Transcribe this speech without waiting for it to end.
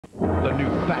The new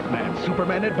Batman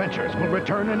Superman Adventures will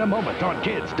return in a moment on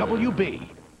Kids WB.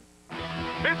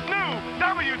 It's new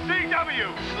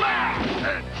WCW Slash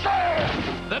and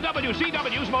Slam! The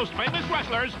WCW's most famous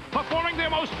wrestlers performing their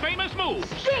most famous moves.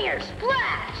 Stinger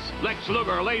Splash! Lex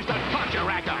Luger lays the torture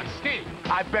rack on Sting.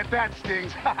 I bet that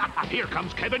stings. Here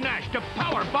comes Kevin Nash to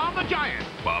powerbomb the Giant.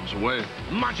 Bob's away.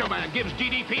 Macho Man gives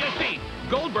DDP a seat.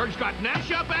 Goldberg's got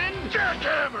Nash up and...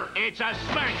 Jackhammer! It's a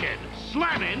smashin',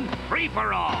 slammin',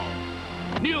 free-for-all.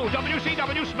 New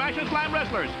WCW Smash and Slam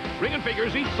wrestlers. Ring and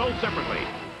figures each sold separately.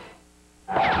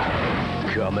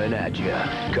 Coming at ya,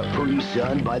 Capri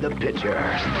Sun by the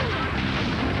pitcher.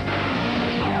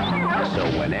 So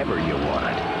whenever you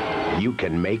want, you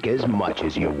can make as much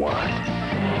as you want.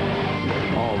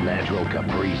 All natural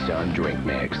Capri Sun drink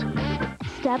mix.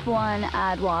 Step 1,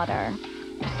 add water.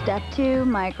 Step 2,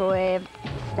 microwave.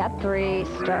 Step 3,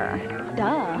 stir.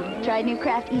 Duh. Try new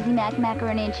Kraft Easy Mac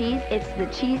Macaroni and Cheese. It's the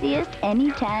cheesiest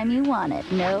anytime you want it.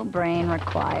 No brain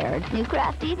required. New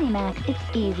Kraft Easy Mac. It's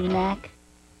Easy Mac.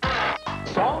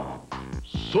 Saw?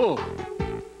 So,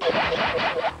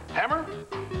 Hammer?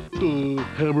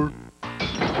 hammer.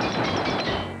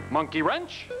 Monkey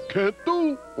wrench? Can't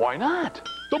do. Why not?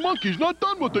 The monkey's not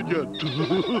done with it yet.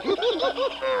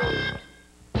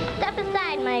 Step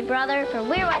aside, my brother, for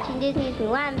we're watching Disney's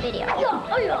Mulan video.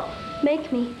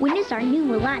 Make me. Witness our new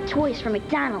Mulan toys from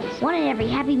McDonald's. One in every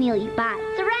Happy Meal you buy.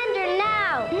 Surrender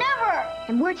now! Never!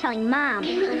 And we're telling Mom.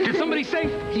 Did somebody say...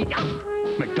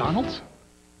 McDonald's?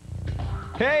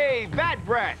 Hey, Bat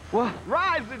Brat! What?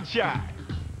 Rise and shine!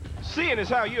 Seeing as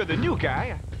how you're the new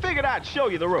guy, I figured I'd show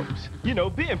you the ropes. You know,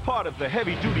 being part of the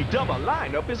heavy Duty Dubba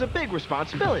lineup is a big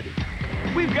responsibility.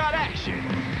 We've got action,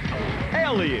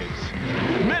 aliens,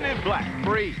 men in black,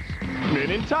 freeze,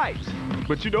 men in tights.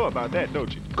 But you know about that,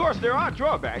 don't you? Of course, there are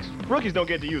drawbacks. Rookies don't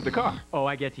get to use the car. Oh,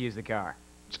 I get to use the car.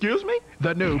 Excuse me?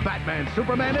 The new Batman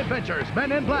Superman Adventures,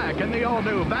 Men in Black, and the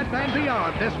all-new Batman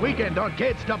Beyond this weekend on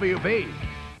Kids WB.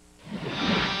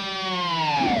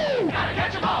 Gotta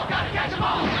catch 'em all! Gotta catch 'em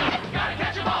all! Gotta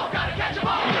catch 'em all! Gotta catch 'em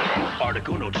all!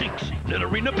 Articuno Jinx,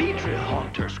 Nidorina Beatrice,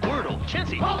 Haunter, Squirtle,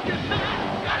 Chelsea. Pokemon!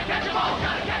 Gotta catch 'em all!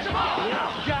 Gotta catch 'em all!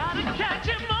 Gotta catch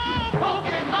 'em all!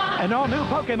 Pokemon! An all-new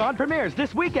Pokemon premieres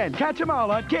this weekend. Catch 'em all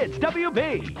on Kids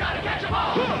WB. Gotta catch 'em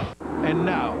all! And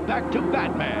now, back to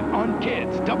Batman on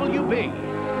Kids WB.